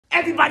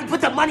Everybody put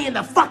the money in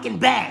the fucking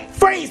bag.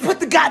 Freeze, put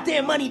the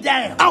goddamn money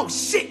down. Oh,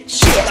 shit.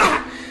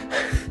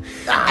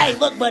 Hey,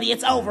 look, buddy,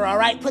 it's over, all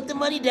right? Put the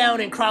money down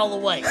and crawl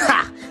away.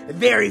 Ha!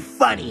 Very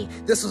funny.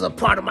 This was a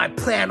part of my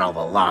plan all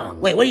along.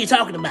 Wait, what are you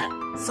talking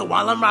about? So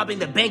while I'm robbing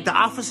the bank, the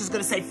officer's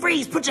gonna say,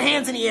 freeze, put your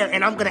hands in the air,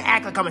 and I'm gonna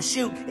act like I'm gonna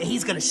shoot, and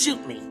he's gonna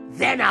shoot me.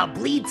 Then I'll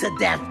bleed to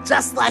death,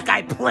 just like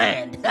I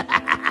planned.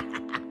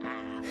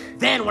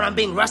 Then when I'm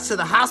being rushed to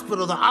the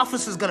hospital, the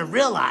officer's gonna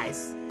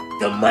realize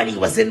the money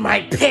was in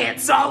my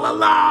pants all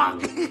along.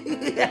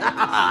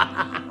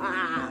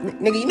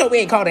 Nigga, you know we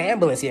ain't called an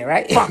ambulance yet,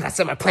 right? Fuck, I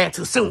said my plan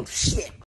too soon. Shit.